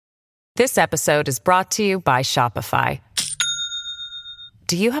This episode is brought to you by Shopify.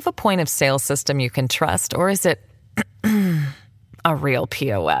 Do you have a point of sale system you can trust, or is it a real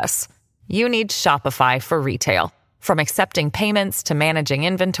POS? You need Shopify for retail. From accepting payments to managing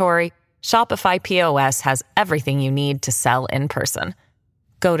inventory, Shopify POS has everything you need to sell in person.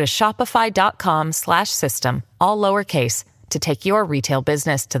 Go to shopify.com/system, all lowercase, to take your retail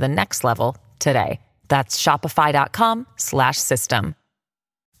business to the next level today. That's shopify.com/system.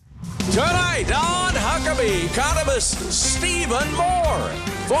 Tonight on Huckabee, economist Stephen Moore,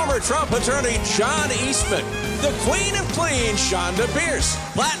 former Trump attorney John Eastman, the Queen of Clean, Shonda Pierce,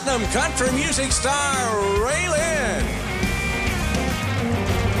 platinum country music star Ray Lynn.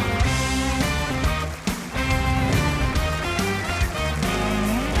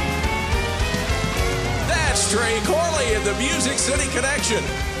 That's Trey Corley of the Music City Connection.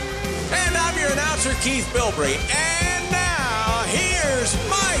 And I'm your announcer, Keith Bilbrey. And now, here's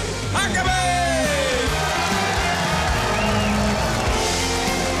Mike Huckabee!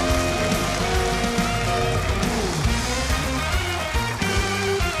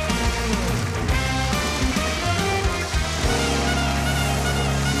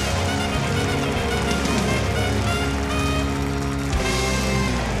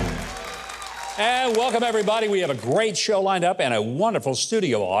 And welcome, everybody. We have a great show lined up and a wonderful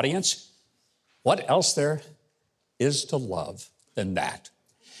studio audience. What else there is to love than that?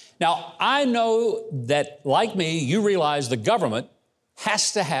 Now, I know that, like me, you realize the government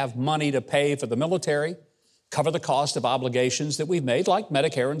has to have money to pay for the military, cover the cost of obligations that we've made, like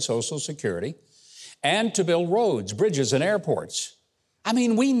Medicare and Social Security, and to build roads, bridges, and airports. I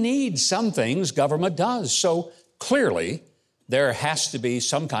mean, we need some things government does. So clearly, there has to be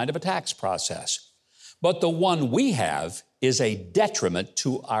some kind of a tax process. But the one we have is a detriment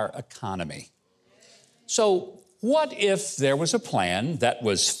to our economy. So what if there was a plan that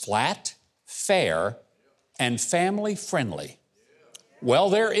was flat, fair, and family-friendly? Well,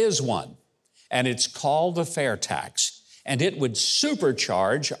 there is one, and it's called the fair tax, and it would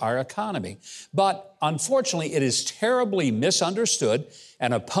supercharge our economy. But unfortunately, it is terribly misunderstood,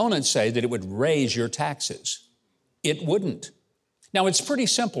 and opponents say that it would raise your taxes. It wouldn't. Now, it's pretty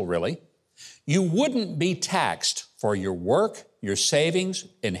simple, really. You wouldn't be taxed for your work, your savings,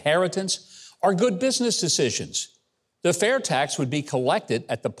 inheritance, or good business decisions. The fair tax would be collected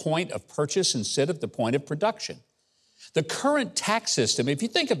at the point of purchase instead of the point of production. The current tax system, if you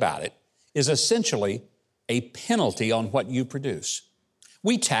think about it, is essentially a penalty on what you produce.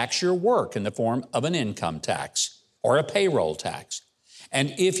 We tax your work in the form of an income tax or a payroll tax.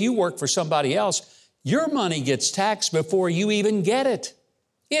 And if you work for somebody else, your money gets taxed before you even get it.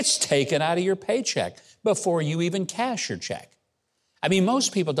 It's taken out of your paycheck before you even cash your check. I mean,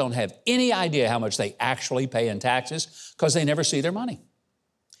 most people don't have any idea how much they actually pay in taxes because they never see their money.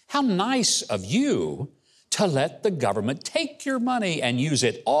 How nice of you to let the government take your money and use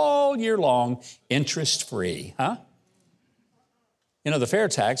it all year long, interest-free, huh? You know, the fair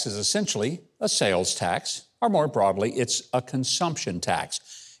tax is essentially a sales tax, or more broadly, it's a consumption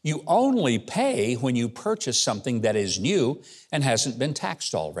tax. You only pay when you purchase something that is new and hasn't been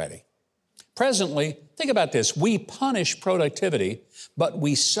taxed already. Presently, think about this, we punish productivity, but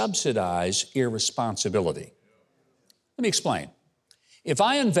we subsidize irresponsibility. Let me explain. If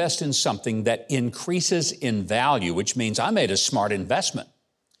I invest in something that increases in value, which means I made a smart investment,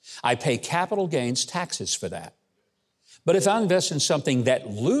 I pay capital gains taxes for that. But if I invest in something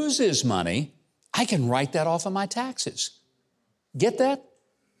that loses money, I can write that off of my taxes. Get that?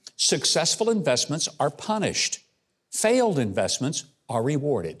 Successful investments are punished. Failed investments are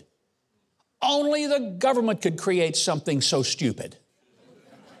rewarded. Only the government could create something so stupid.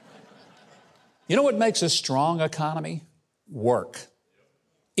 You know what makes a strong economy? Work.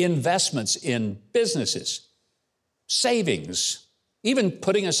 Investments in businesses, savings, even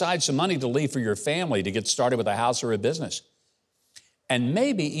putting aside some money to leave for your family to get started with a house or a business. And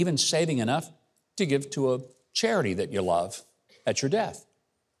maybe even saving enough to give to a charity that you love at your death.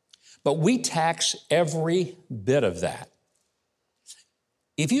 But we tax every bit of that.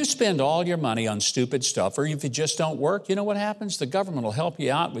 If you spend all your money on stupid stuff, or if you just don't work, you know what happens? The government will help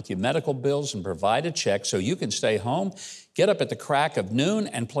you out with your medical bills and provide a check so you can stay home, get up at the crack of noon,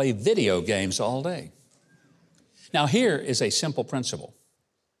 and play video games all day. Now, here is a simple principle.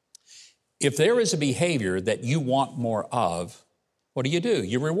 If there is a behavior that you want more of, what do?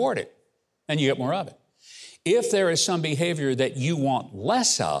 You reward it, and you get more of it. If there is some behavior that you want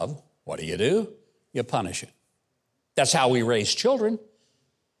less of, what do? You punish it. That's how we raise children.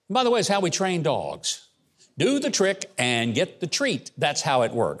 And by the way, it's how we train dogs. Do the trick and get the treat. That's how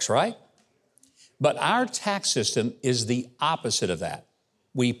it works, right? But our tax system is the opposite of that.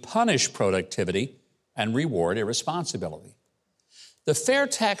 we punish productivity and reward irresponsibility. The fair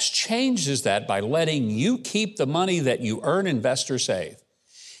tax changes that by letting you keep the money that you earn, invest, or save.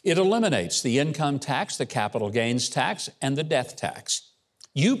 It eliminates the income tax, the capital gains tax, and the death tax.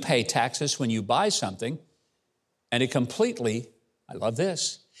 You pay taxes when you buy something, and it completely, I love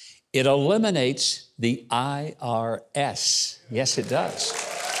this, it eliminates the IRS. Yes, it does.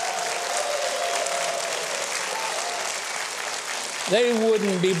 They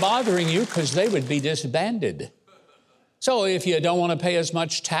wouldn't be bothering you because they would be disbanded. So if you don't want to pay as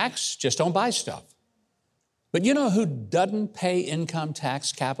much tax, just don't buy stuff. But you know who doesn't pay income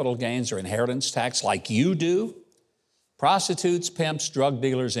tax, capital gains, or inheritance tax like you do? Prostitutes, pimps, drug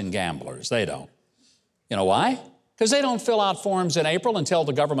dealers, and gamblers. They don't. You know why? Because they don't fill out forms in April and tell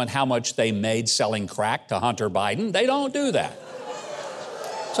the government how much they made selling crack to Hunter Biden. They don't do that.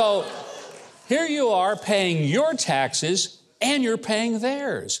 So here you are paying your taxes and you're paying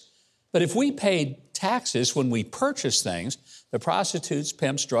theirs. But if we paid taxes when we purchase things, the prostitutes,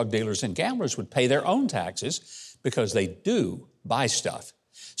 pimps, drug dealers, and gamblers would pay their own taxes because they do buy stuff.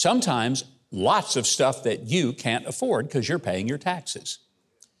 Sometimes lots of stuff that you can't afford because you're paying your taxes.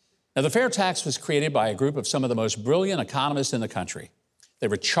 Now, the fair tax was created by a group of some of the most brilliant economists in the country. They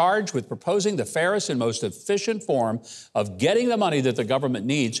were charged with proposing the fairest and most efficient form of getting the money that the government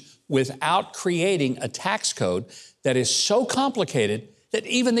needs without creating a tax code that is so complicated that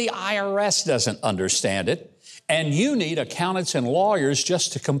even the IRS doesn't understand it, and you need accountants and lawyers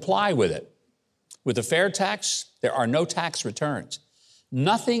just to comply with it. With the fair tax, there are no tax returns.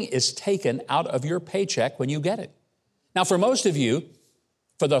 Nothing is taken out of your paycheck when you get it. Now, for most of you,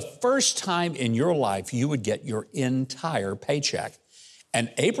 for the first time in your life, you would get your entire paycheck.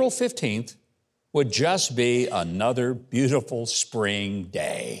 And April 15th would just be another beautiful spring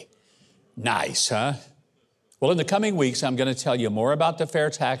day. Nice, huh? Well, in the coming weeks, I'm going to tell you more about the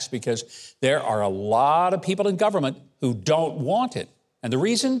fair tax because there are a lot of people in government who don't want it. And the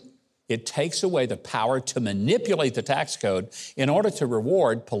reason? It takes away the power to manipulate the tax code in order to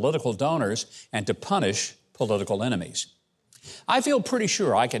reward political donors and to punish political enemies. I feel pretty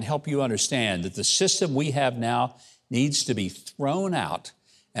sure I can help you understand that the system we have now needs to be thrown out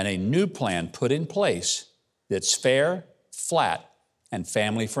and a new plan put in place that's fair, flat, and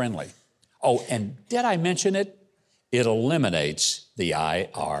family-friendly. Oh, and did I mention it? It eliminates the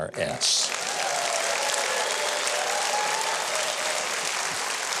IRS.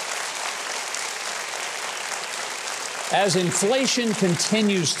 As inflation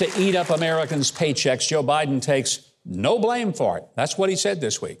continues to eat up Americans' paychecks, Joe Biden takes no blame for it. That's what he said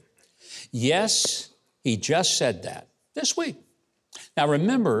this week. Yes, he just said that this week. Now,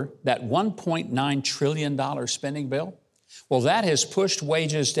 remember that $1.9 trillion spending bill? Well, that has pushed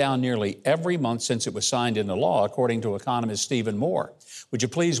wages down nearly every month since it was signed into law, according to economist Stephen Moore. Would you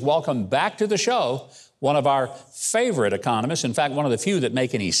please welcome back to the show one of our favorite economists, in fact, one of the few that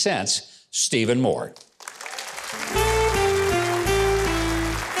make any sense, Stephen Moore.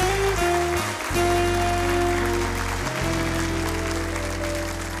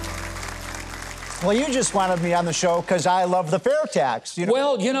 Well, you just wanted me on the show because I love the fair tax. You know?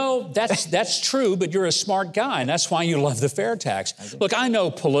 Well, you know, that's true, but you're a smart guy, and that's why you love the fair tax. Look, I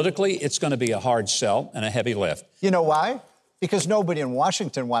know politically it's going to be a hard sell and a heavy lift. You know why? Because nobody in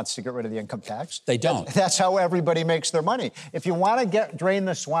Washington wants to get rid of the income tax. They don't. That's how everybody makes their money. If you want to drain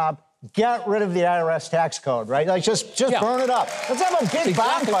the swamp, get rid of the IRS tax code, right? Like, just burn it up. Let's have a big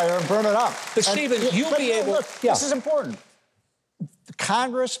bonfire and burn it up. But, Stephen, you'll be able... Look, this is important. The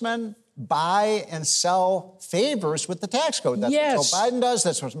congressmen buy and sell favors with the tax code. That's what Joe Biden does.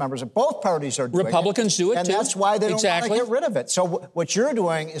 That's what members of both parties are doing. Republicans do it, and too. And that's why they don't want to get rid of it. So what you're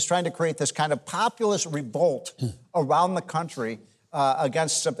doing is trying to create this kind of populist revolt around the country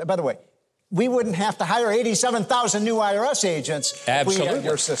against... By the way, we wouldn't have to hire 87,000 new IRS agents if we had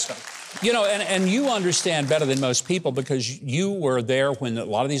your system. You know, and you understand better than most people because you were there when a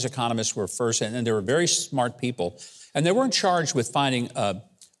lot of these economists were first, and they were very smart people, and they weren't charged with finding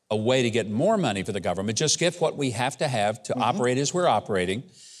a way to get more money for the government, just get what we have to operate as we're operating.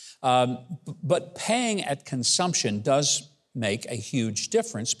 But paying at consumption does make a huge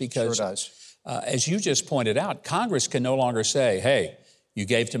difference because, sure does. As you just pointed out, Congress can no longer say, hey, you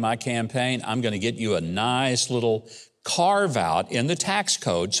gave to my campaign, I'm going to get you a nice little carve out in the tax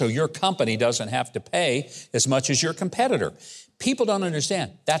code so your company doesn't have to pay as much as your competitor. People don't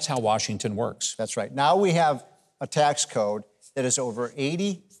understand. That's how Washington works. That's right. Now we have a tax code, that is over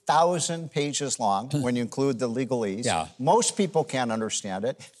 80,000 pages long when you include the legalese. Yeah. Most people can't understand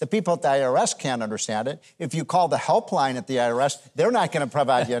it. The people at the IRS can't understand it. If you call the helpline at the IRS, they're not going to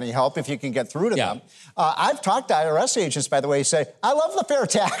provide you any help if you can get through to them. I've talked to IRS agents, by the way, who say, I love the fair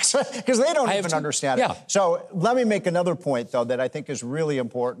tax, because they don't even understand it. So let me make another point, though, that I think is really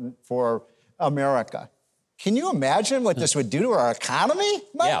important for America. Can you imagine what this would do to our economy,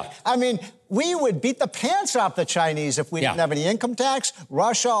 Mike? Yeah. I mean, we would beat the pants off the Chinese if we didn't have any income tax.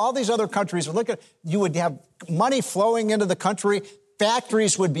 Russia, all these other countries would look at, you would have money flowing into the country.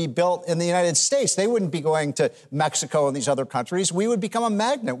 Factories would be built in the United States. They wouldn't be going to Mexico and these other countries. We would become a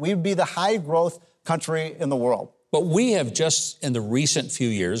magnet. We would be the high growth country in the world. But we have just, in the recent few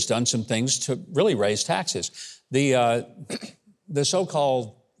years, done some things to really raise taxes. The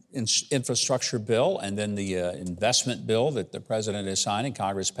so-called infrastructure bill and then the investment bill that the president has signed and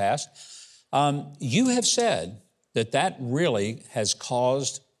Congress passed, you have said that really has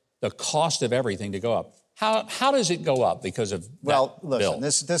caused the cost of everything to go up. How does it go up because of Well, that listen, bill?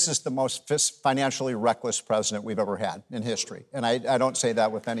 this is the most financially reckless president we've ever had in history. And I don't say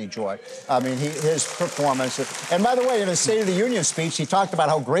that with any joy. I mean, his performance. And by the way, in his State of the Union speech, he talked about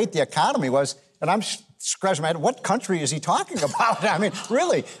how great the economy was. And I'm scratching my head, what country is he talking about? I mean,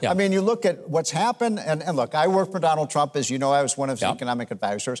 really? Yeah. I mean, you look at what's happened. And look, I worked for Donald Trump. As you know, I was one of his economic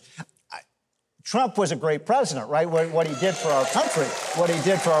advisors. Trump was a great president, right? What he did for our country, what he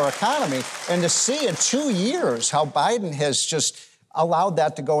did for our economy. And to see in 2 years how Biden has just allowed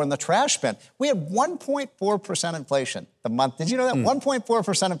that to go in the trash bin. We had 1.4% inflation the month. Did you know that?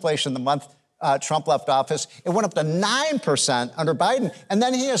 1.4% inflation the month Trump left office. It went up to 9% under Biden. And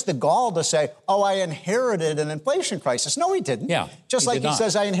then he has the gall to say, oh, I inherited an inflation crisis. No, he didn't. Yeah, just like he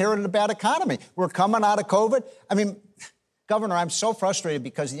says, I inherited a bad economy. We're coming out of COVID. I mean, Governor, I'm so frustrated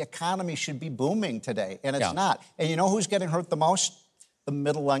because the economy should be booming today, and it's not. And you know who's getting hurt the most? The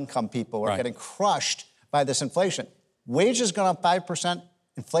middle-income people are getting crushed by this inflation. Wages gone up 5%,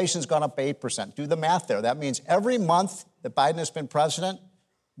 inflation's gone up 8%. Do the math there. That means every month that Biden has been president,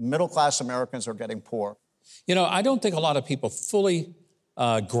 middle-class Americans are getting poor. You know, I don't think a lot of people fully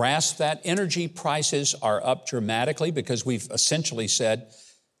grasp that. Energy prices are up dramatically because we've essentially said,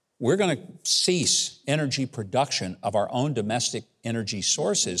 we're going to cease energy production of our own domestic energy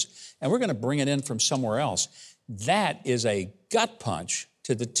sources, and we're going to bring it in from somewhere else. That is a gut punch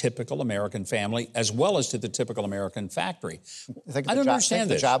to the typical American family as well as to the typical American factory. I don't understand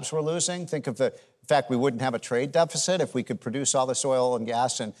this. The jobs we're losing. Think of the fact we wouldn't have a trade deficit if we could produce all this oil and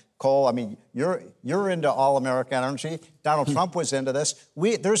gas and coal. I mean, you're into all American energy. Donald Trump was into this.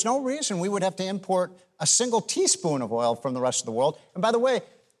 There's no reason we would have to import a single teaspoon of oil from the rest of the world. And by the way,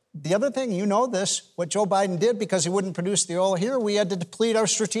 the other thing, you know this, what Joe Biden did because he wouldn't produce the oil here, we had to deplete our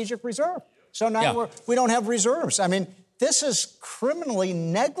strategic reserve. So now we don't have reserves. I mean, this is criminally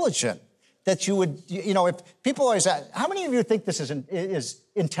negligent that you would, you know, if people always ask, how many of you think this is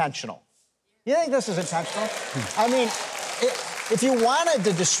intentional? You think this is intentional? I mean, if you wanted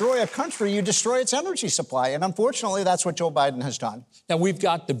to destroy a country, you destroy its energy supply. And unfortunately, that's what Joe Biden has done. Now, we've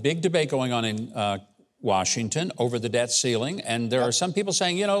got the big debate going on in Washington over the debt ceiling. And there are some people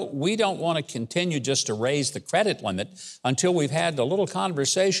saying, you know, we don't want to continue just to raise the credit limit until we've had a little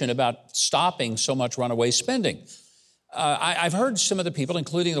conversation about stopping so much runaway spending. I've heard some of the people,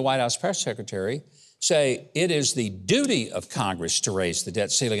 including the White House press secretary, say it is the duty of Congress to raise the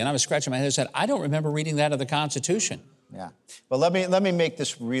debt ceiling. And I was scratching my head and said, I don't remember reading that in the Constitution. Yeah. Well, let me make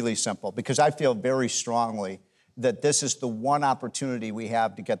this really simple because I feel very strongly that this is the one opportunity we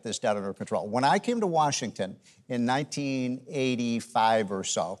have to get this debt under control. When I came to Washington in 1985 or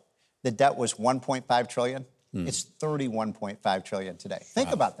so, the debt was $1.5 trillion. It's $31.5 trillion today.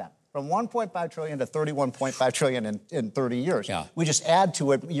 Think about that. From $1.5 trillion to $31.5 trillion in 30 years. Yeah. We just add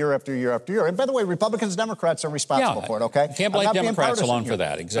to it year after year after year. And by the way, Republicans and Democrats are responsible for it, okay? You can't blame Democrats alone for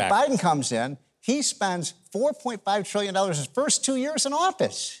that, exactly. But Biden comes in, he spends $4.5 trillion his first 2 years in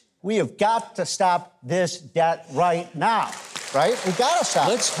office. We have got to stop this debt right now, right? We've got to stop.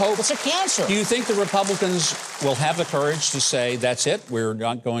 Let's hope. It's a cancer. Do you think the Republicans will have the courage to say, that's it, we're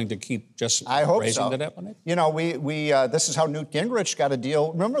not going to keep just raising the debt limit? You know, this is how Newt Gingrich got a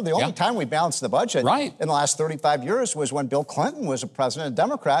deal. Remember, the only time we balanced the budget in the last 35 years was when Bill Clinton was a president, a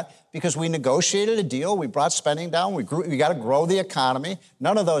Democrat, because we negotiated a deal, we brought spending down, we got to grow the economy.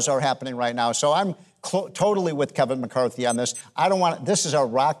 None of those are happening right now. So I'm totally with Kevin McCarthy on this. This is our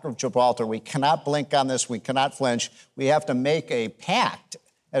rock of Gibraltar. We cannot blink on this. We cannot flinch. We have to make a pact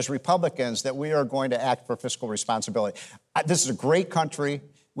as Republicans that we are going to act for fiscal responsibility. This is a great country.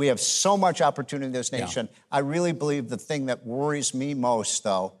 We have so much opportunity in this nation. I really believe the thing that worries me most,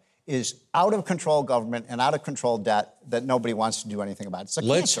 though, is out of control government and out of control debt that nobody wants to do anything about. It's a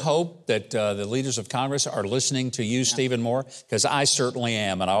Let's cancer. hope that the leaders of Congress are listening to you, Stephen Moore, because I certainly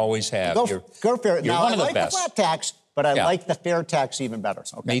am, and I always have. Go for it. You're now, one I of the like best. the flat tax, but I like the fair tax even better.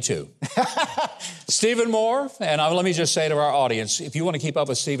 Okay. Me too. Stephen Moore, and let me just say to our audience, if you want to keep up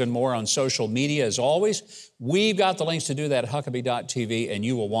with Stephen Moore on social media, as always, we've got the links to do that at Huckabee.tv, and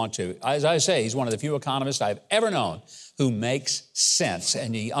you will want to. As I say, he's one of the few economists I've ever known who makes sense,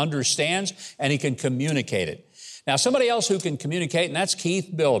 and he understands, and he can communicate it. Now, somebody else who can communicate, and that's Keith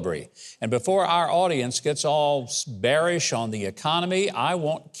Bilbrey. And before our audience gets all bearish on the economy, I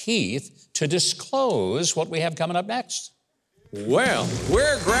want Keith to disclose what we have coming up next. Well,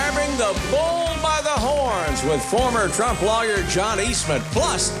 we're grabbing the bull by the horns with former Trump lawyer John Eastman,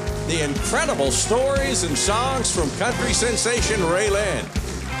 plus the incredible stories and songs from country sensation Ray Lynn.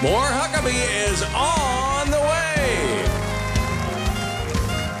 More Huckabee is on the way.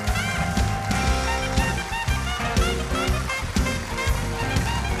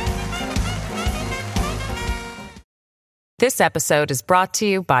 This episode is brought to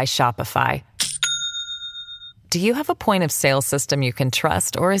you by Shopify. Do you have a point of sale system you can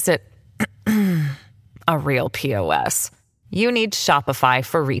trust, or is it a real POS? You need Shopify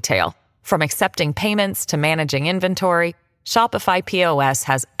for retail. From accepting payments to managing inventory, Shopify POS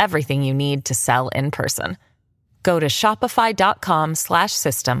has everything you need to sell in person. Go to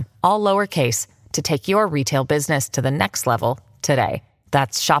shopify.com/system, all lowercase, to take your retail business to the next level today.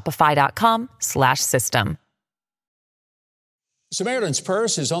 That's shopify.com/system. Samaritan's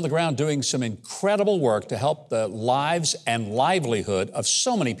Purse is on the ground doing some incredible work to help the lives and livelihood of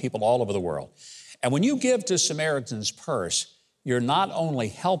so many people all over the world. And when you give to Samaritan's Purse, you're not only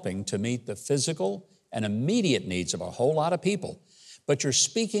helping to meet the physical and immediate needs of a whole lot of people, but you're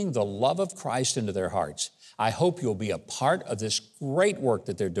speaking the love of Christ into their hearts. I hope you'll be a part of this great work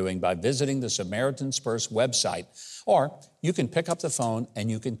that they're doing by visiting the Samaritan's Purse website, or you can pick up the phone and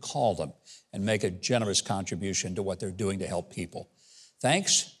you can call them and make a generous contribution to what they're doing to help people.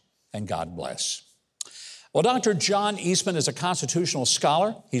 Thanks, and God bless. Well, Dr. John Eastman is a constitutional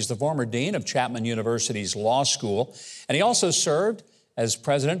scholar. He's the former dean of Chapman University's law school, and he also served as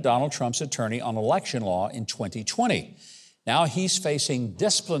President Donald Trump's attorney on election law in 2020. Now he's facing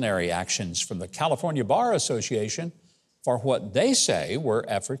disciplinary actions from the California Bar Association for what they say were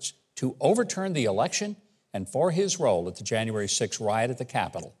efforts to overturn the election and for his role at the January 6th riot at the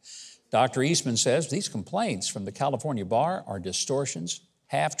Capitol. Dr. Eastman says these complaints from the California Bar are distortions,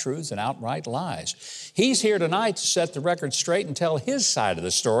 half-truths, and outright lies. He's here tonight to set the record straight and tell his side of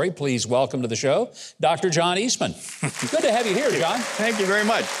the story. Please welcome to the show, Dr. John Eastman. Good to have you here, John. Thank you very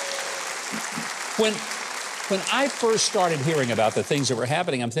much. When I first started hearing about the things that were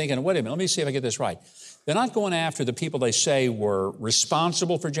happening, I'm thinking, wait a minute, let me see if I get this right. They're not going after the people they say were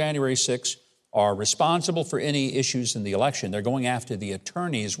responsible for January 6th, are responsible for any issues in the election. They're going after the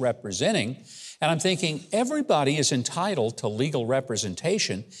attorneys representing. And I'm thinking, everybody is entitled to legal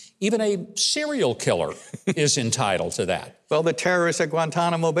representation. Even a serial killer is entitled to that. Well, the terrorists at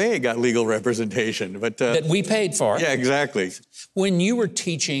Guantanamo Bay got legal representation, but that we paid for. Yeah, exactly. When you were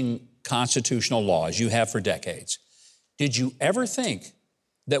teaching constitutional law, as you have for decades, did you ever think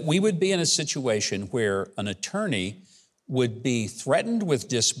that we would be in a situation where an attorney would be threatened with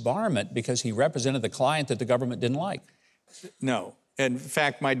disbarment because he represented the client that the government didn't like? No. In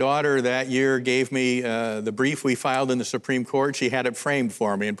fact, my daughter that year gave me the brief we filed in the Supreme Court. She had it framed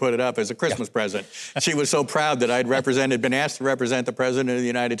for me and put it up as a Christmas present. She was so proud that I'd been asked to represent the President of the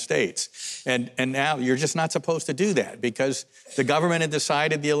United States. And now you're just not supposed to do that because the government had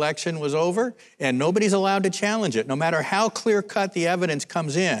decided the election was over and nobody's allowed to challenge it, no matter how clear-cut the evidence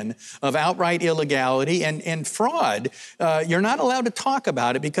comes in of outright illegality and fraud. You're not allowed to talk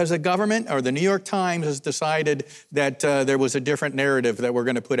about it because the government or the New York Times has decided that there was a different narrative that we're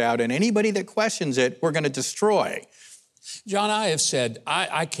going to put out, and anybody that questions it, we're going to destroy. John, I have said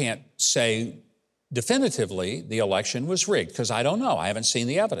I can't say definitively the election was rigged because I don't know. I haven't seen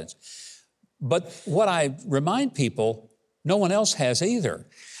the evidence. But what I remind people, no one else has either.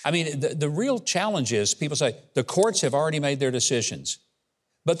 I mean, the real challenge is people say the courts have already made their decisions,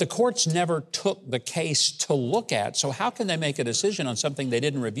 but the courts never took the case to look at. So how can they make a decision on something they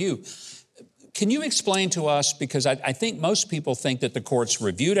didn't review? Can you explain to us, because I think most people think that the courts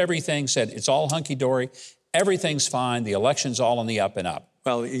reviewed everything, said it's all hunky-dory, everything's fine, the election's all on the up and up.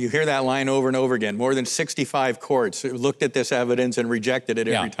 Well, you hear that line over and over again. More than 65 courts looked at this evidence and rejected it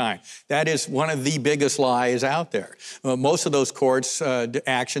every time. That is one of the biggest lies out there. Most of those courts'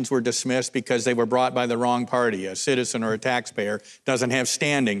 actions were dismissed because they were brought by the wrong party. A citizen or a taxpayer doesn't have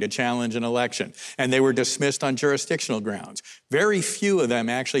standing to challenge an election. And they were dismissed on jurisdictional grounds. Very few of them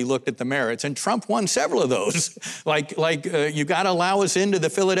actually looked at the merits. And Trump won several of those. You got to allow us into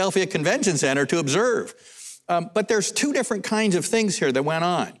the Philadelphia Convention Center to observe. But there's two different kinds of things here that went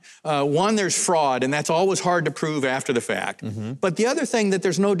on. One, there's fraud, and that's always hard to prove after the fact. Mm-hmm. But the other thing that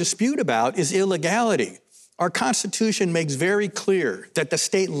there's no dispute about is illegality. Our Constitution makes very clear that the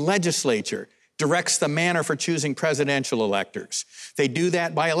state legislature directs the manner for choosing presidential electors. They do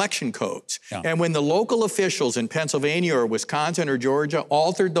that by election codes. Yeah. And when the local officials in Pennsylvania or Wisconsin or Georgia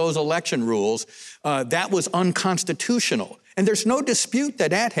altered those election rules, that was unconstitutional. And there's no dispute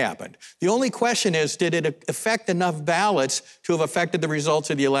that that happened. The only question is, did it affect enough ballots to have affected the results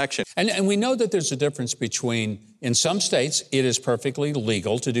of the election? And we know that there's a difference between, in some states, it is perfectly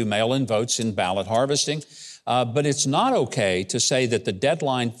legal to do mail-in votes in ballot harvesting. But it's not okay to say that the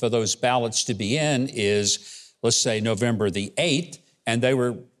deadline for those ballots to be in is, let's say, November the 8th, and they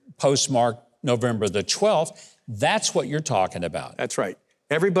were postmarked November the 12th. That's what you're talking about. That's right.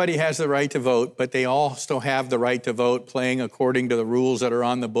 Everybody has the right to vote, but they also have the right to vote playing according to the rules that are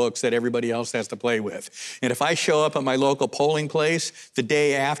on the books that everybody else has to play with. And if I show up at my local polling place the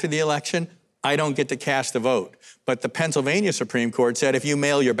day after the election, I don't get to cast a vote. But the Pennsylvania Supreme Court said if you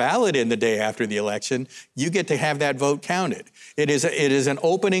mail your ballot in the day after the election, you get to have that vote counted. It is an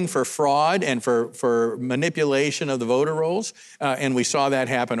opening for fraud and for manipulation of the voter rolls, and we saw that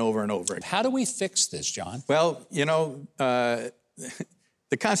happen over and over again. How do we fix this, John? Well,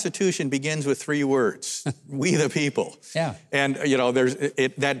 the Constitution begins with 3 words: we the people. Yeah. And,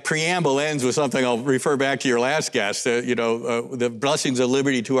 that preamble ends with something I'll refer back to your last guest, the blessings of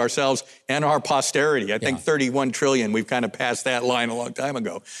liberty to ourselves and our posterity. I think 31 trillion, we've kind of passed that line a long time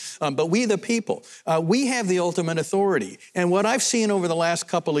ago. But we the people, we have the ultimate authority. And what I've seen over the last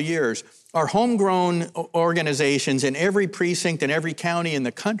couple of years are homegrown organizations in every precinct and every county in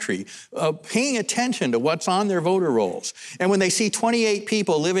the country paying attention to what's on their voter rolls. And when they see 28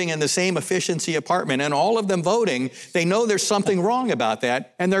 people living in the same efficiency apartment and all of them voting, they know there's something wrong about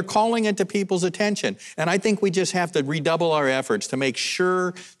that, and they're calling it to people's attention. And I think we just have to redouble our efforts to make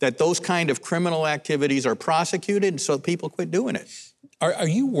sure that those kind of criminal activities are prosecuted so people quit doing it. Are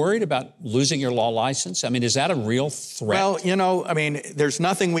you worried about losing your law license? I mean, is that a real threat? Well, there's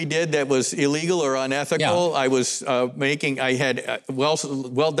nothing we did that was illegal or unethical. Yeah. I had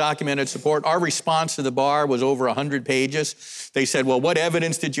well-documented support. Our response to the bar was over 100 pages. They said, well, what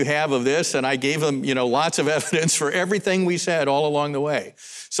evidence did you have of this? And I gave them, lots of evidence for everything we said all along the way.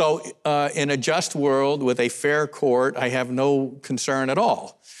 So in a just world with a fair court, I have no concern at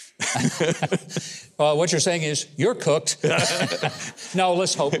all. Well, what you're saying is you're cooked. No,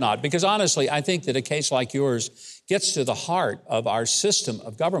 let's hope not. Because honestly, I think that a case like yours gets to the heart of our system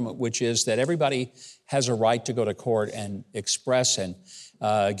of government, which is that everybody has a right to go to court and express and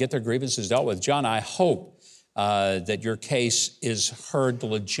get their grievances dealt with. John, I hope that your case is heard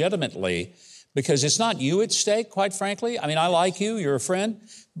legitimately, because it's not you at stake, quite frankly. I mean, I like you, you're a friend,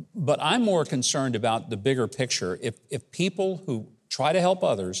 but I'm more concerned about the bigger picture. If people who try to help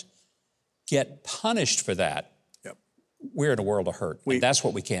others get punished for that, we're in a world of hurt. And that's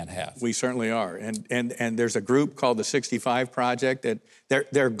what we can't have. We certainly are. And there's a group called the 65 Project that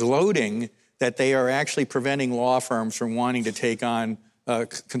they're gloating that they are actually preventing law firms from wanting to take on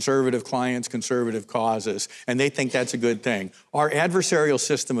conservative clients, conservative causes, and they think that's a good thing. Our adversarial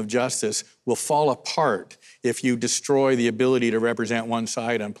system of justice will fall apart if you destroy the ability to represent one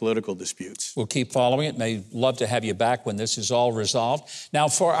side on political disputes. We'll keep following it. May love to have you back when this is all resolved. Now,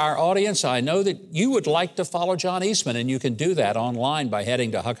 for our audience, I know that you would like to follow John Eastman, and you can do that online by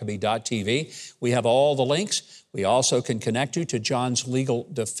heading to Huckabee.tv. We have all the links. We also can connect you to John's Legal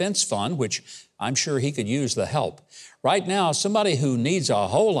Defense Fund, which I'm sure he could use the help. Right now, somebody who needs a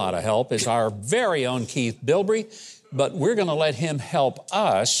whole lot of help is our very own Keith Bilbrey, but we're going to let him help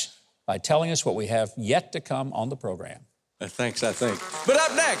us by telling us what we have yet to come on the program. Thanks, I think. But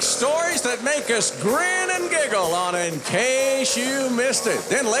up next, stories that make us grin and giggle on In Case You Missed It.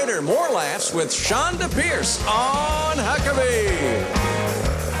 Then later, more laughs with Shonda Pierce on Huckabee.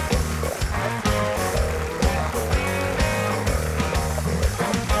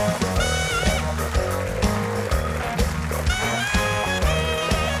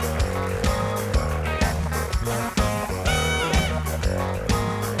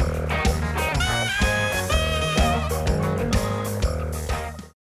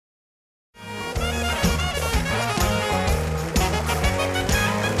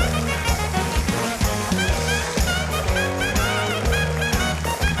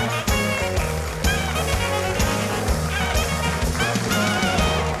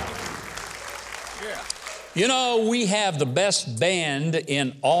 You know, we have the best band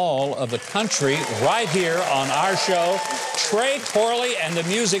in all of the country right here on our show. Trey Corley and the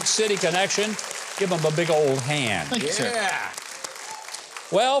Music City Connection. Give them a big old hand. Thank you, sir.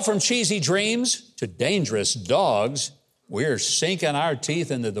 Well, from cheesy dreams to dangerous dogs, we're sinking our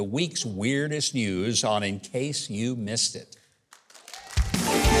teeth into the week's weirdest news on In Case You Missed It.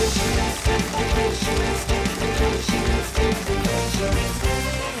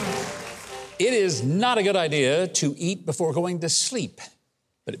 It is not a good idea to eat before going to sleep,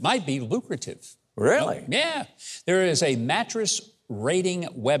 but it might be lucrative. Really? Yeah. There is a mattress rating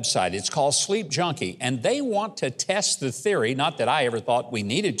website. It's called Sleep Junkie, and they want to test the theory, not that I ever thought we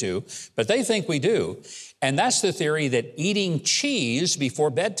needed to, but they think we do. And that's the theory that eating cheese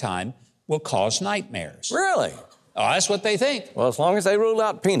before bedtime will cause nightmares. Really? Oh, that's what they think. Well, as long as they rule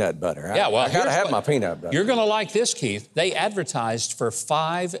out peanut butter. Yeah, well, I gotta have my peanut butter. You're going to like this, Keith. They advertised for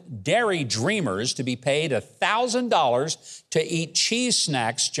 5 dairy dreamers to be paid $1,000 to eat cheese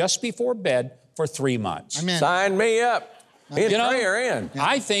snacks just before bed for 3 months. I'm in. Sign me up. Me and Trey are in.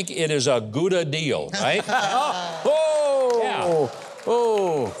 I think it is a good deal, right? Oh! Yeah.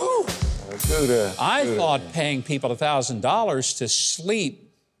 Oh! Gouda. I thought paying people $1,000 to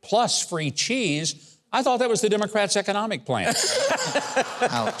sleep plus free cheese, I thought that was the Democrats' economic plan.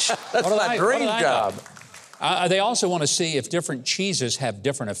 Ouch. That's my dream job. They also want to see if different cheeses have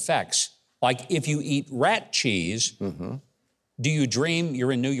different effects. Like if you eat rat cheese, do you dream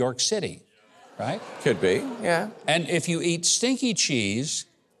you're in New York City, right? Could be, yeah. And if you eat stinky cheese,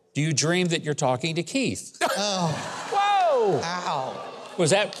 do you dream that you're talking to Keith? Whoa! Ow.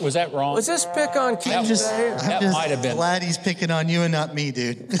 Was that wrong? Was this pick on Keith? I'm just might have been. glad he's picking on you and not me,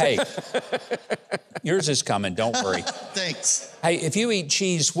 dude. Hey, yours is coming, don't worry. Thanks. Hey, if you eat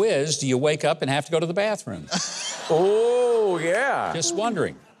Cheese Whiz, do you wake up and have to go to the bathroom? Oh, yeah. Just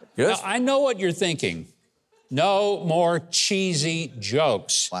wondering. Yes. Now, I know what you're thinking. No more cheesy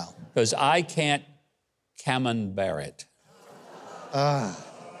jokes. Wow. Because I can't camembert it.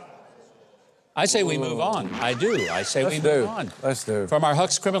 I say we move on. I do. I say we move on. Let's do. From our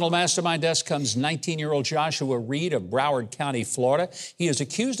Huck's Criminal Mastermind desk comes 19-year-old Joshua Reed of Broward County, Florida. He is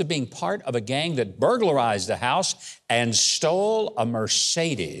accused of being part of a gang that burglarized a house and stole a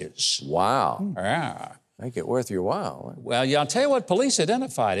Mercedes. Wow. Yeah. Make it worth your while. Well, yeah, I'll tell you what, police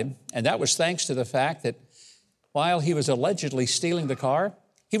identified him, and that was thanks to the fact that while he was allegedly stealing the car,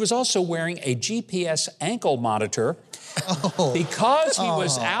 he was also wearing a GPS ankle monitor because he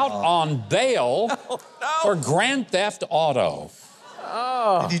was out on bail for grand theft auto.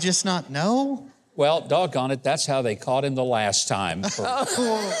 Did you just not know? Well, doggone it, that's how they caught him the last time.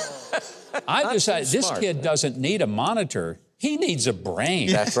 I decided this kid doesn't need a monitor. He needs a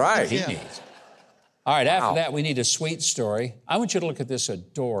brain. That's right. He needs. All right, after that, we need a sweet story. I want you to look at this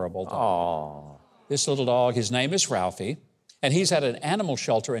adorable dog. This little dog, his name is Ralphie, and he's at an animal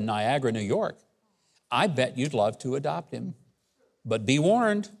shelter in Niagara, New York. I bet you'd love to adopt him. But be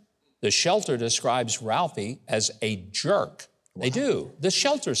warned, the shelter describes Ralphie as a jerk. They do. The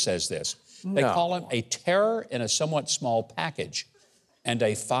shelter says this. They call him a terror in a somewhat small package and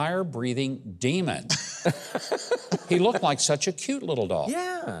a fire-breathing demon. He looked like such a cute little dog.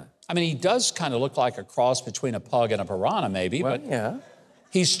 Yeah. I mean, he does kind of look like a cross between a pug and a piranha, maybe, Well, but yeah.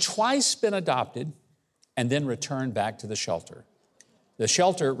 he's twice been adopted and then returned back to the shelter. The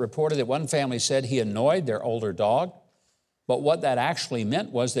shelter reported that one family said he annoyed their older dog, but what that actually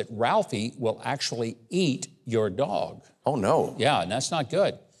meant was that Ralphie will actually eat your dog. Oh, no. Yeah, and that's not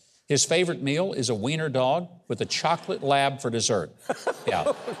good. His favorite meal is a wiener dog with a chocolate lab for dessert.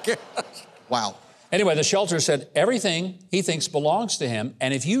 Yeah. Wow. Anyway, the shelter said everything he thinks belongs to him,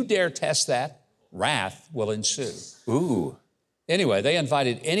 and if you dare test that, wrath will ensue. Ooh. Anyway, they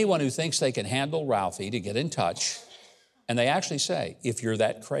invited anyone who thinks they can handle Ralphie to get in touch, and they actually say, if you're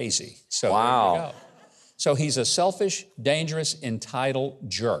that crazy. So Wow. there you go. So he's a selfish, dangerous, entitled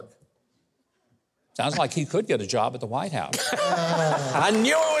jerk. Sounds like he could get a job at the White House. I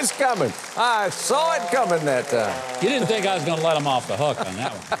knew it was coming. I saw it coming that time. You didn't think I was going to let him off the hook on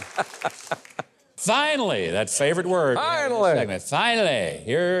that one. Finally, that favorite word. Finally. Segment. Finally,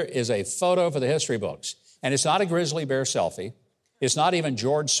 here is a photo for the history books. And it's not a grizzly bear selfie. It's not even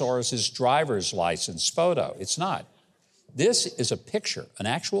George Soros's driver's license photo. It's not. This is a picture, an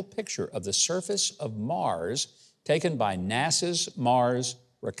actual picture of the surface of Mars taken by NASA's Mars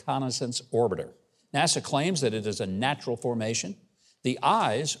Reconnaissance Orbiter. NASA claims that it is a natural formation. The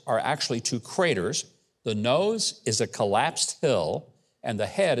eyes are actually 2 craters. The nose is a collapsed hill, and the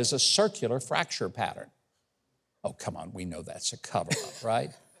head is a circular fracture pattern. Oh, come on, we know that's a cover-up,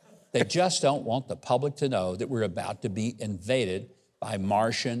 right? They just don't want the public to know that we're about to be invaded by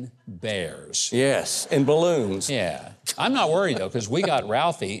Martian bears. Yes, and balloons. Yeah. I'm not worried, though, because we got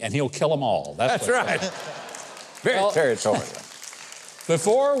Ralphie, and he'll kill them all. That's right. Very territorial.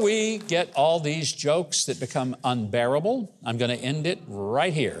 Before we get all these jokes that become unbearable, I'm going to end it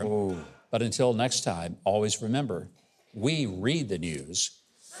right here. Ooh. But until next time, always remember, we read the news.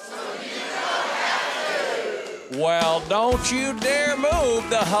 Well, don't you dare move.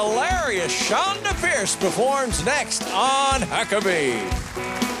 The hilarious Chonda Pierce performs next on Huckabee.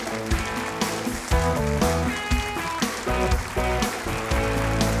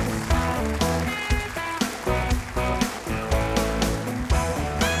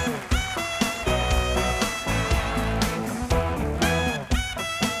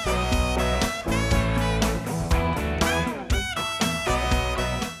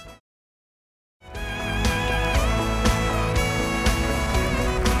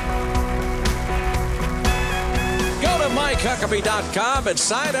 MikeHuckabee.com and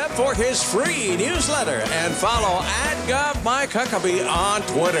sign up for his free newsletter and follow @GovMikeHuckabee on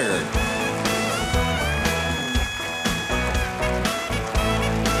Twitter.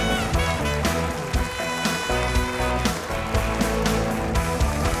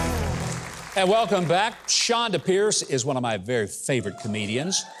 And welcome back. Chonda Pierce is one of my very favorite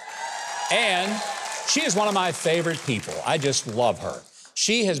comedians, and she is one of my favorite people. I just love her.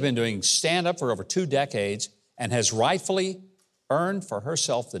 She has been doing stand-up for over 2 decades and has rightfully earned for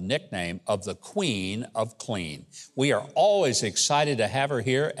herself the nickname of the Queen of Clean. We are always excited to have her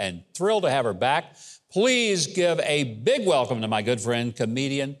here and thrilled to have her back. Please give a big welcome to my good friend,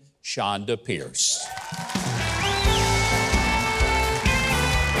 comedian Chonda Pierce.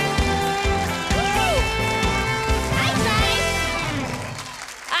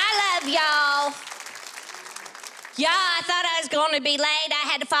 Yeah, I thought I was going to be late. I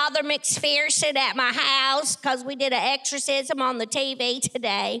had Father McPherson at my house because we did an exorcism on the TV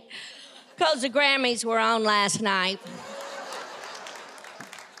today because the Grammys were on last night.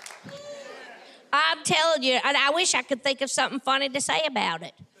 I'm telling you, and I wish I could think of something funny to say about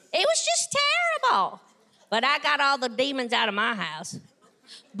it. It was just terrible. But I got all the demons out of my house.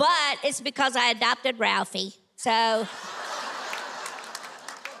 But it's because I adopted Ralphie, so...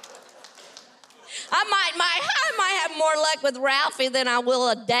 I might have more luck with Ralphie than I will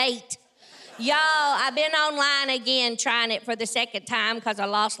a date. Y'all, I've been online again trying it for the second time because I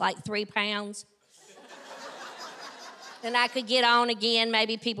lost like 3 pounds. And I could get on again.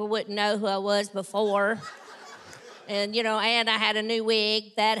 Maybe people wouldn't know who I was before. And, and I had a new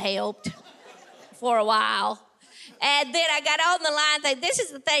wig. That helped for a while. And then I got on the line. This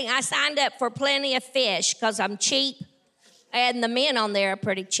is the thing. I signed up for Plenty of Fish because I'm cheap. And the men on there are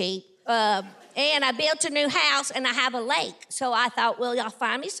pretty cheap. And I built a new house, and I have a lake. So I thought, well, y'all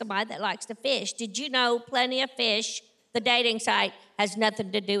find me somebody that likes to fish. Did you know Plenty of Fish, the dating site, has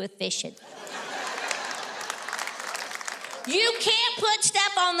nothing to do with fishing? You can't put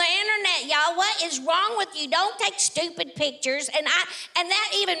stuff on the internet, y'all. What is wrong with you? Don't take stupid pictures. And that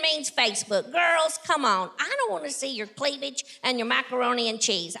even means Facebook. Girls, come on. I don't want to see your cleavage and your macaroni and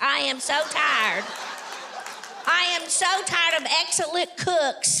cheese. I am so tired. I am so tired of excellent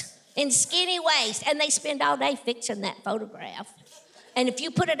cooks in skinny waist, and they spend all day fixing that photograph. And if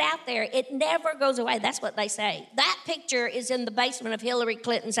you put it out there, it never goes away. That's what they say. That picture is in the basement of Hillary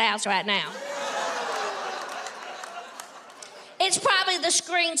Clinton's house right now. It's probably the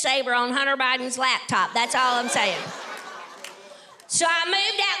screensaver on Hunter Biden's laptop. That's all I'm saying. So I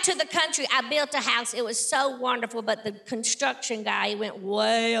moved out to the country. I built a house. It was so wonderful, but the construction guy went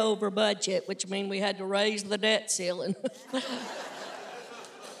way over budget, which means we had to raise the debt ceiling.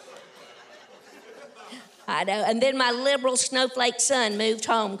 I know. And then my liberal snowflake son moved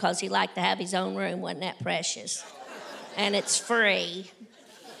home because he liked to have his own room. Wasn't that precious? And it's free.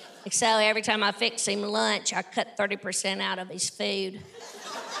 So every time I fix him lunch, I cut 30% out of his food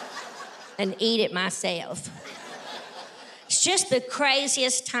and eat it myself. It's just the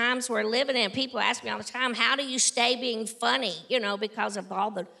craziest times we're living in. People ask me all the time, how do you stay being funny? Because of all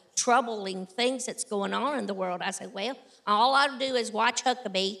the troubling things that's going on in the world. I say, well, all I do is watch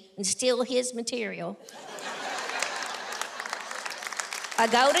Huckabee and steal his material. I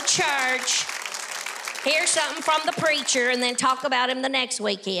go to church, hear something from the preacher, and then talk about him the next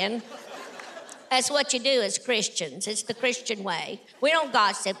weekend. That's what you do as Christians. It's the Christian way. We don't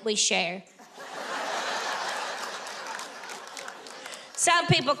gossip, we share. Some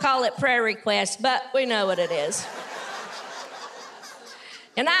people call it prayer requests, but we know what it is.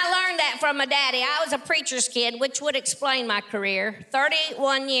 And I learned that from my daddy. I was a preacher's kid, which would explain my career.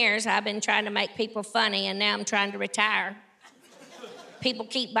 31 years I've been trying to make people funny, and now I'm trying to retire. People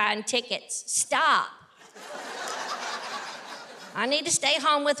keep buying tickets. Stop. I need to stay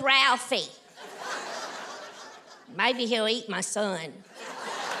home with Ralphie. Maybe he'll eat my son.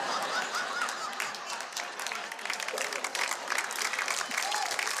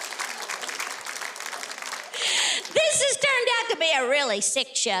 This has turned out to be a really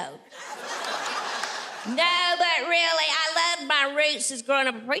sick show. No, but really, I loved my roots as growing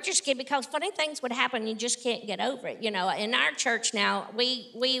up a preacher's kid because funny things would happen. You just can't get over it. You know, in our church now,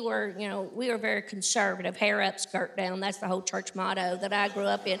 we were very conservative, hair up, skirt down. That's the whole church motto that I grew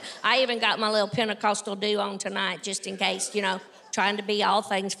up in. I even got my little Pentecostal do on tonight just in case, you know, trying to be all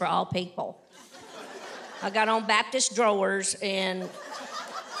things for all people. I got on Baptist drawers and,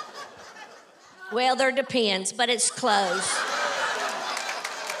 well, there depends, but it's close.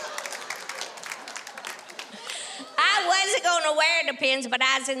 I wasn't going to wear Depends, but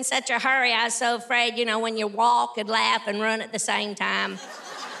I was in such a hurry. I was so afraid, you know, when you walk and laugh and run at the same time.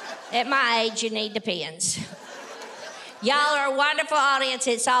 At my age, you need Depends. Y'all are a wonderful audience.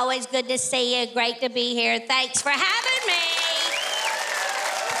 It's always good to see you. Great to be here. Thanks for having me.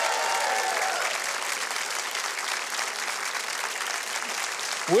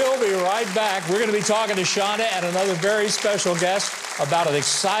 We'll be right back. We're going to be talking to Shonda and another very special guest about an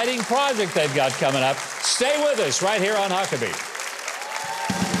exciting project they've got coming up. Stay with us right here on Huckabee.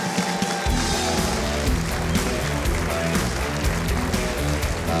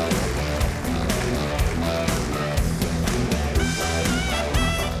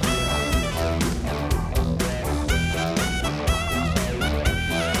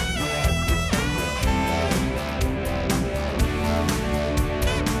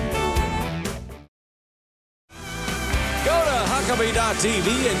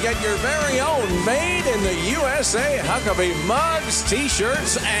 Huckabee.tv and get your very own made in the USA Huckabee mugs,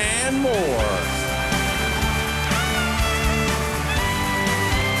 t-shirts, and more.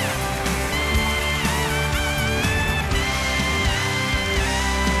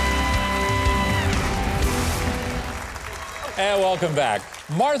 And welcome back.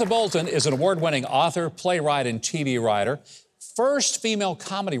 Martha Bolton is an award-winning author, playwright, and TV writer. First female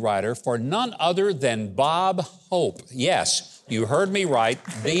comedy writer for none other than Bob Hope. Yes, you heard me right,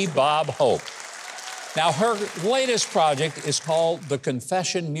 the Bob Hope. Now, her latest project is called The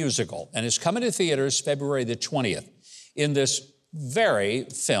Confession Musical and is coming to theaters February the 20th. In this very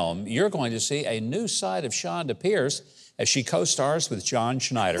film, you're going to see a new side of Shonda Pierce as she co-stars with John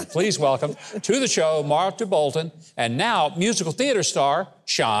Schneider. Please welcome to the show Martha Bolton and now musical theater star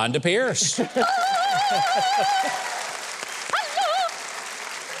Shonda Pierce.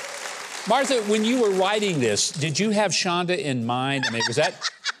 Martha, when you were writing this, did you have Shonda in mind? I mean,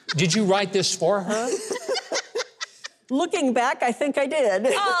 did you write this for her? Looking back, I think I did.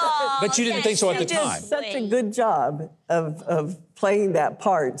 Oh, but you didn't think so at the She did time. such a good job of playing that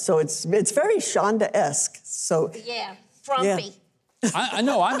part. So it's very Shonda-esque. So Yeah, frumpy. I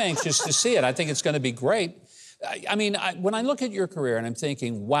know, I'm anxious to see it. I think it's going to be great. I mean, when I look at your career and I'm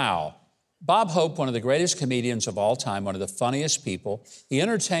thinking, wow, Bob Hope, one of the greatest comedians of all time, one of the funniest people. He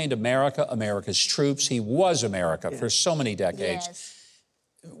entertained America, America's troops. He was America for so many decades. Yes.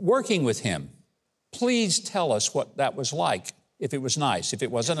 Working with him, please tell us what that was like. If it was nice. If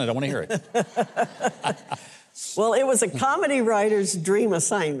it wasn't, I don't want to hear it. Well, it was a comedy writer's dream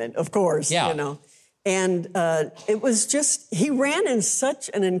assignment, of course, Yeah. you know. And it was just, he ran in such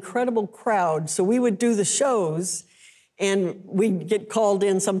an incredible crowd. So we would do the shows, and we'd get called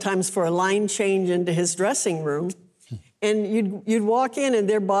in sometimes for a line change into his dressing room. And you'd walk in, and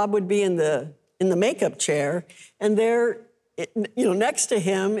there Bob would be in the makeup chair, and there, you know, next to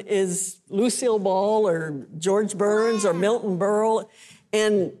him is Lucille Ball or George Burns or Milton Berle,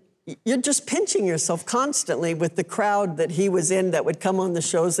 and you're just pinching yourself constantly with the crowd that he was in that would come on the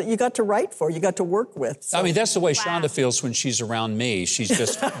shows that you got to write for, you got to work with. So. I mean, that's the way Shonda feels when she's around me. She's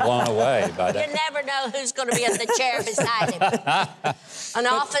just blown away by that. You never know who's going to be in the chair beside him. An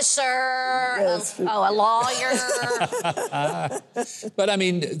officer, a lawyer. But I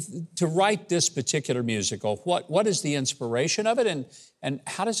mean, to write this particular musical, what is the inspiration of it, and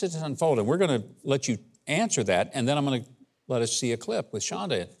how does it unfold? And we're going to let you answer that, and then I'm going to let us see a clip with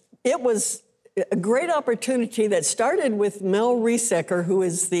Shonda. It was a great opportunity that started with Mel Riesecker, who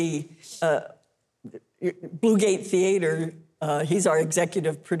is the Bluegate Theater. He's our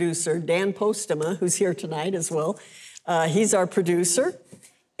executive producer. Dan Postema, who's here tonight as well. He's our producer.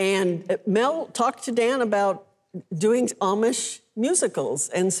 And Mel talked to Dan about doing Amish musicals.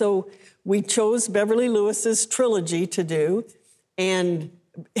 And so we chose Beverly Lewis's trilogy to do and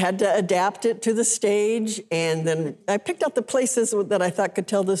had to adapt it to the stage. And then I picked out the places that I thought could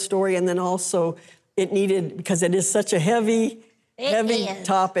tell the story. And then also it needed, because it is such a heavy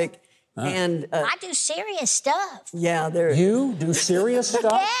topic, And I do serious stuff. yeah, there. You do serious stuff?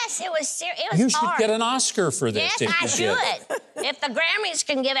 Yes, it was serious. It was You should hard. get an Oscar for this. Yes, if I you did. should. If the Grammys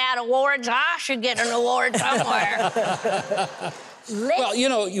can give out awards, I should get an award somewhere. Well, you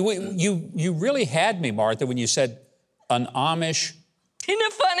know, you really had me, Martha, when you said an Amish Isn't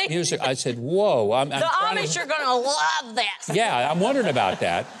it funny? music. I said, whoa. I'm The trying Amish to... are going to love this. Yeah, I'm wondering about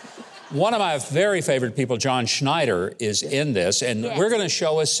that. One of my very favorite people, John Schneider, is in this, and Yes. we're going to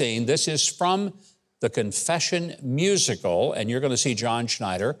show a scene. This is from the Confession musical, and you're going to see John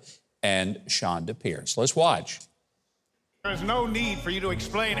Schneider and Shonda Pierce. Let's watch. There's no need for you to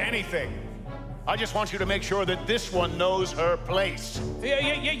explain anything. I just want you to make sure that this one knows her place.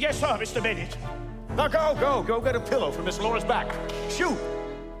 Yes, sir, Mr. Bennett. Now go get a pillow for Miss Laura's back. Shoot.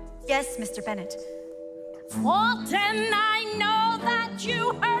 Yes, Mr. Bennett. Fulton, I know that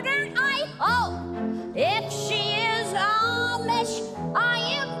you heard her, I hope. If she is Amish, I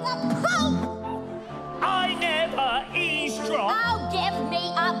am the Pope. I never eavesdrop. Oh, give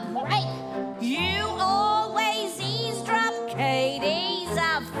me a break. You always eavesdrop. Katie's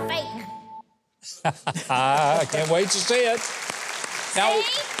a fake. I can't wait to see it. Now,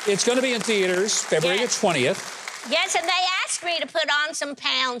 it's going to be in theaters February the 20th. Yes, and they asked me to put on some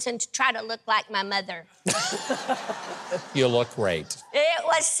pounds and to try to look like my mother. You look great. It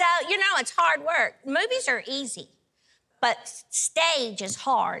was so, you know, it's hard work. Movies are easy, but stage is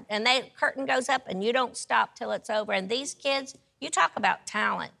hard. And the curtain goes up and you don't stop till it's over. And these kids, you talk about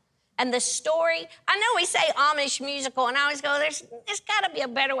talent. And the story, I know we say Amish musical, and I always go, there's got to be a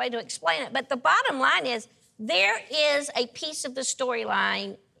better way to explain it. But the bottom line is, there is a piece of the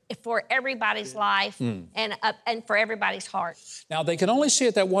storyline for everybody's life and for everybody's heart. Now, they can only see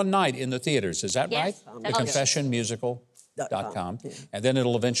it that one night in the theaters. Is that Yes. right? The ConfessionMusical.com. Yeah. And then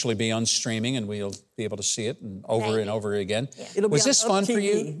it'll eventually be on streaming, and we'll be able to see it over and over again. Yeah. It'll be Was on this Up fun for TV,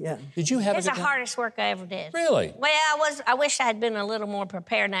 you? yeah. Did you have It's a the good time? hardest work I ever did. Really? Well, I wish I had been a little more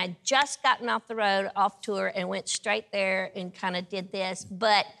prepared, and I'd just gotten off the road, off tour, and went straight there and kind of did this.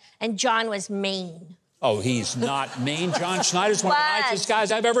 And John was mean. Oh, he's not mean. John Schneider's one of the Was. nicest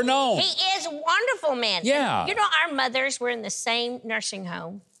guys I've ever known. He is a wonderful man. Yeah. And, you know, our mothers were in the same nursing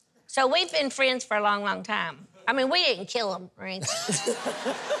home, so we've been friends for a long, long time. I mean, we didn't kill them or anything.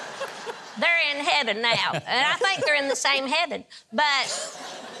 They're in heaven now, and I think they're in the same heaven. But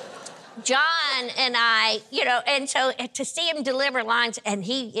John and I, you know, and so to see him deliver lines, and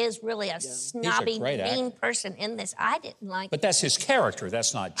he is really a snobby, great actor. mean person in this. I didn't like But it. that's his character.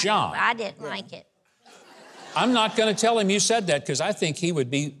 That's not John. I didn't like it. I'm not going to tell him you said that because I think he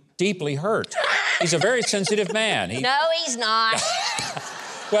would be deeply hurt. He's a very sensitive man. No, he's not.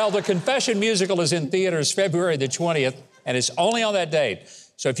 Well, the Confession musical is in theaters February the 20th, and it's only on that date.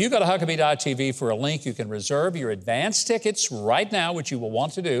 So if you go to Huckabee.tv for a link, you can reserve your advance tickets right now, which you will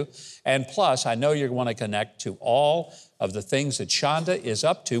want to do. And plus, I know you're going to connect to all of the things that Shonda is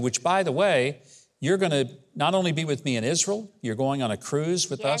up to, which, by the way, you're going to not only be with me in Israel, you're going on a cruise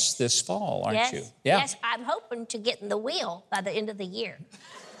with us this fall, aren't Yes. you? Yeah. Yes, I'm hoping to get in the wheel by the end of the year.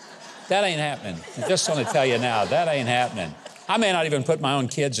 That ain't happening. I just want to tell you now, that ain't happening. I may not even put my own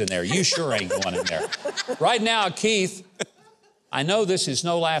kids in there. You sure ain't going in there. Right now, Keith, I know this is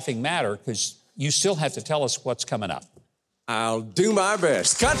no laughing matter because you still have to tell us what's coming up. I'll do my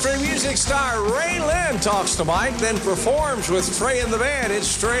best. Country music star Ray Lynn talks to Mike, then performs with Trey and the band. It's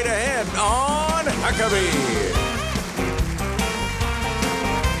straight ahead on Huckabee.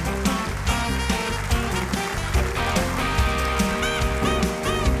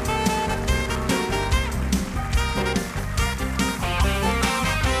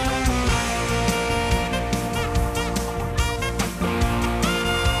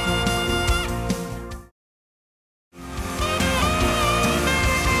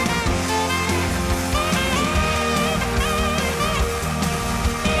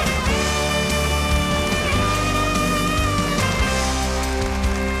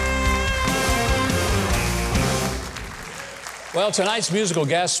 Well, tonight's musical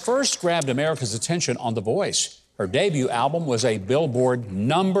guest first grabbed America's attention on The Voice. Her debut album was a Billboard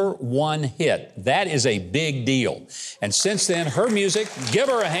 #1 hit. That is a big deal. And since then, her music, give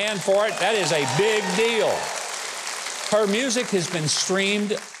her a hand for it, that is a big deal. Her music has been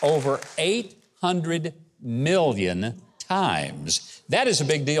streamed over 800 million times. That is a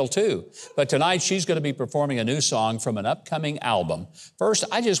big deal, too. But tonight, she's going to be performing a new song from an upcoming album. First,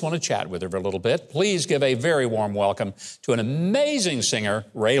 I just want to chat with her for a little bit. Please give a very warm welcome to an amazing singer,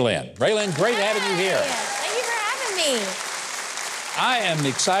 Ray Lynn. Ray Lynn, great having you here. Thank you for having me. I am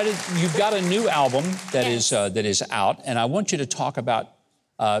excited. You've got a new album that is out, and I want you to talk about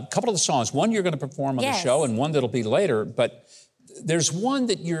a couple of the songs. One you're going to perform on the show, and one that'll be later. But there's one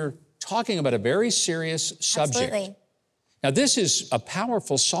that you're talking about a very serious subject. Absolutely. Now, this is a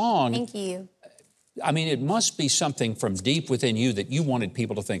powerful song. Thank you. I mean, it must be something from deep within you that you wanted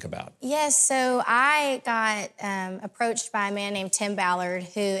people to think about. Yes, so I got approached by a man named Tim Ballard,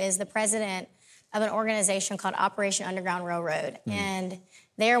 who is the president of an organization called Operation Underground Railroad. And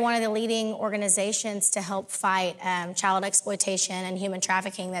they're one of the leading organizations to help fight child exploitation and human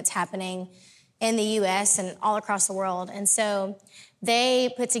trafficking that's happening in the U.S. and all across the world. And so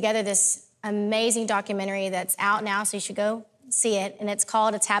they put together this amazing documentary that's out now, so you should go see it. And it's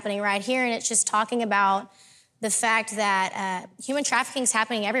called It's Happening Right Here. And it's just talking about the fact that human trafficking is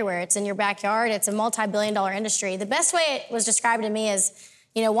happening everywhere. It's in your backyard. It's a multi-billion-dollar industry. The best way it was described to me is,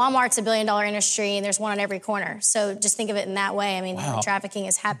 you know, Walmart's a billion-dollar industry and there's one on every corner. So just think of it in that way. I mean, human trafficking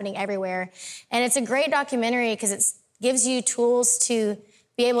is happening everywhere. And it's a great documentary because it gives you tools to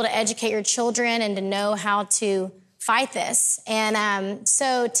be able to educate your children and to know how to fight this. And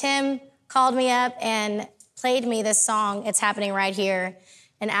so Tim called me up and played me this song, It's Happening Right Here,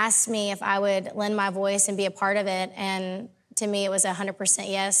 and asked me if I would lend my voice and be a part of it. And to me, it was 100%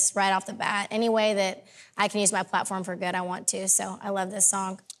 yes right off the bat. Any way that I can use my platform for good, I want to. So I love this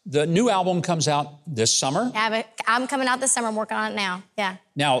song. The new album comes out this summer. Yeah, but I'm coming out this summer. I'm working on it now. Yeah.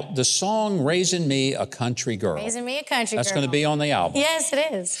 Now, the song Raising Me a Country Girl. Raising Me a Country Girl. That's going to be on the album. Yes,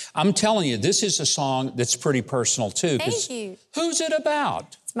 it is. I'm telling you, this is a song that's pretty personal, too. Thank you. Who's it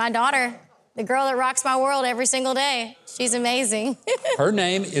about? It's my daughter, the girl that rocks my world every single day. She's amazing. Her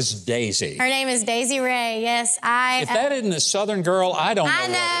name is Daisy. Her name is Daisy Ray, yes. If that isn't a Southern girl, I don't know. I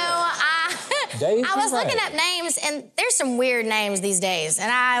know. I was looking up names, and there's some weird names these days.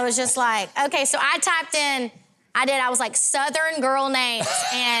 And I was just like, okay, so I typed in, I was like, Southern girl names,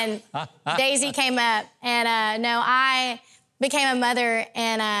 and Daisy came up. And no, I became a mother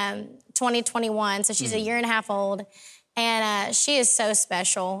in 2021, so she's a year and a half old. And she is so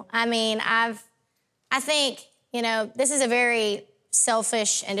special. I mean, I think, you know, this is a very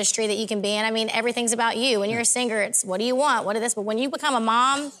selfish industry that you can be in. I mean, everything's about you. When you're a singer, it's what do you want? What is this? But when you become a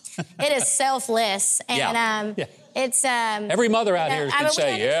mom, it is selfless. And it's... every mother out here can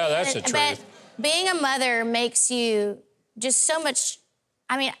say, yeah, that's the truth. But being a mother makes you just so much...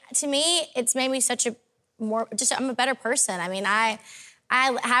 I mean, to me, it's made me such a more... I'm a better person. I mean, I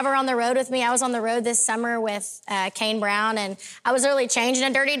have her on the road with me. I was on the road this summer with Kane Brown, and I was literally changing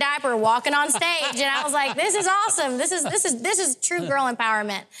a dirty diaper, walking on stage, and I was like, "This is awesome. This is true girl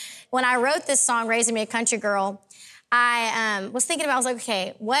empowerment." When I wrote this song, "Raising Me a Country Girl," I was thinking about. I was like,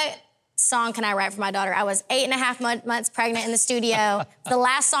 "Okay, what song can I write for my daughter?" I was 8.5 months pregnant in the studio. The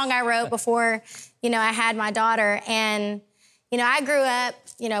last song I wrote before, you know, I had my daughter, and you know, I grew up,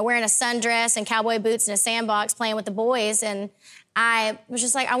 you know, wearing a sundress and cowboy boots in a sandbox, playing with the boys, and I was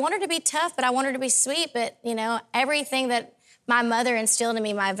just like, I want her to be tough, but I want her to be sweet. But, you know, everything that my mother instilled in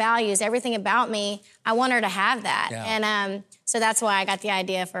me, my values, everything about me, I want her to have that. Yeah. And so that's why I got the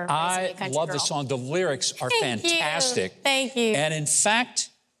idea for Raising Me a Country Girl. I love the song. The lyrics are fantastic. Thank you. And in fact,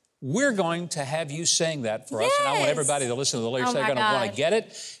 we're going to have you sing that for us. And I want everybody to listen to the lyrics. They're going to want to get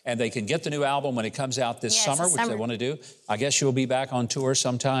it. And they can get the new album when it comes out this summer, which they want to do. I guess you'll be back on tour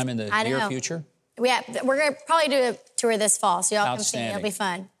sometime in the near future. Yeah, we're going to probably do a tour this fall, so y'all can see. It'll be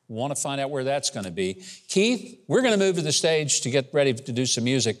fun. Want to find out where that's going to be. Keith, we're going to move to the stage to get ready to do some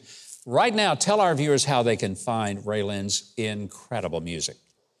music. Right now, tell our viewers how they can find Raylynn's incredible music.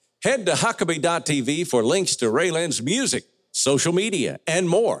 Head to Huckabee.tv for links to Raylynn's music, social media, and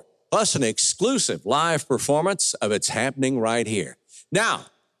more, plus an exclusive live performance of It's Happening Right Here. Now,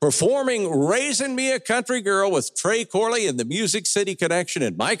 performing Raising Me a Country Girl with Trey Corley and the Music City Connection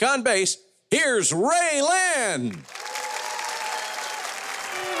and Mike on bass, here's Raylynn.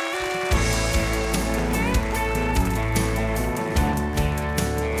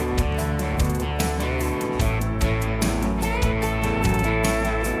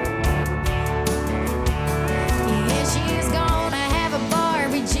 Yeah, she's gonna have a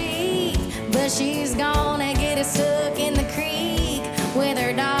Barbie Jeep, but she's gonna get it stuck in the creek with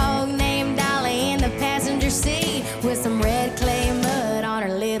her dog named Dolly in the passenger seat with some red clay mud on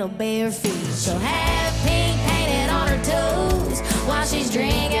her little bare feet. She'll have pink painted on her toes while she's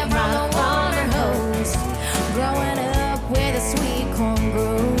drinking from the water hose. Growing up where the sweet corn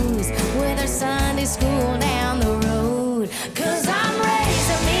grows, with her Sunday school down the road. 'Cause I'm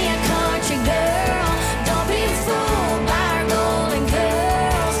raising me a country girl. Don't be fooled by her golden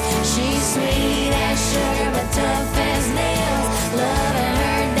curls. She's sweet as sugar but tough as nails. Loving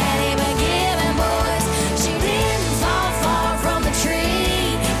her daddy but giving boys. She didn't fall far from the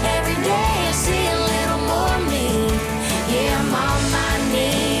tree. Every day I see a little more me. Yeah, I'm on my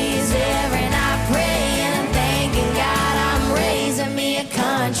knees every night praying and thanking God I'm raising me a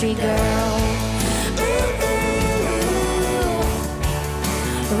country country girl. Ooh,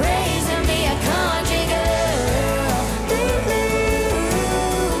 raising me a country girl. Ooh,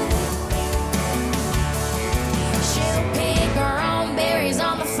 she'll pick her own berries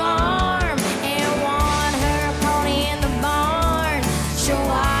on the farm and want her pony in the barn. She'll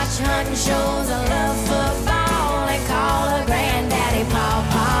watch hunting shows and love football and call her granddaddy Paw.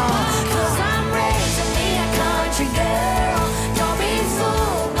 'Cause I'm raising me a country girl. Don't be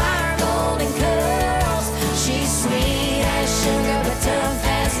fooled by her golden curls. She's sweet as sugar but tough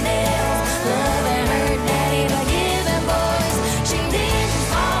as nails. Loving her daddy but giving boys. She didn't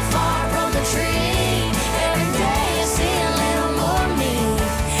fall far from the tree. Every day I see a little more me.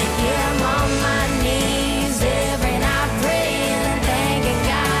 Yeah, I'm on my knees every night praying and thanking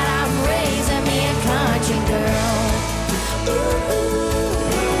God I'm raising me a country girl. Ooh,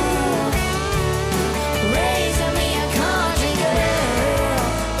 raising me a country girl.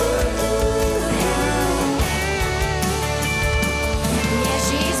 Ooh, yeah,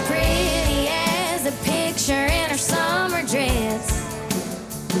 she's pretty as a picture in her summer dress,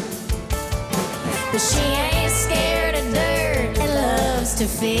 but she ain't scared of dirt and loves to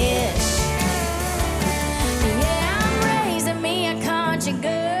fish.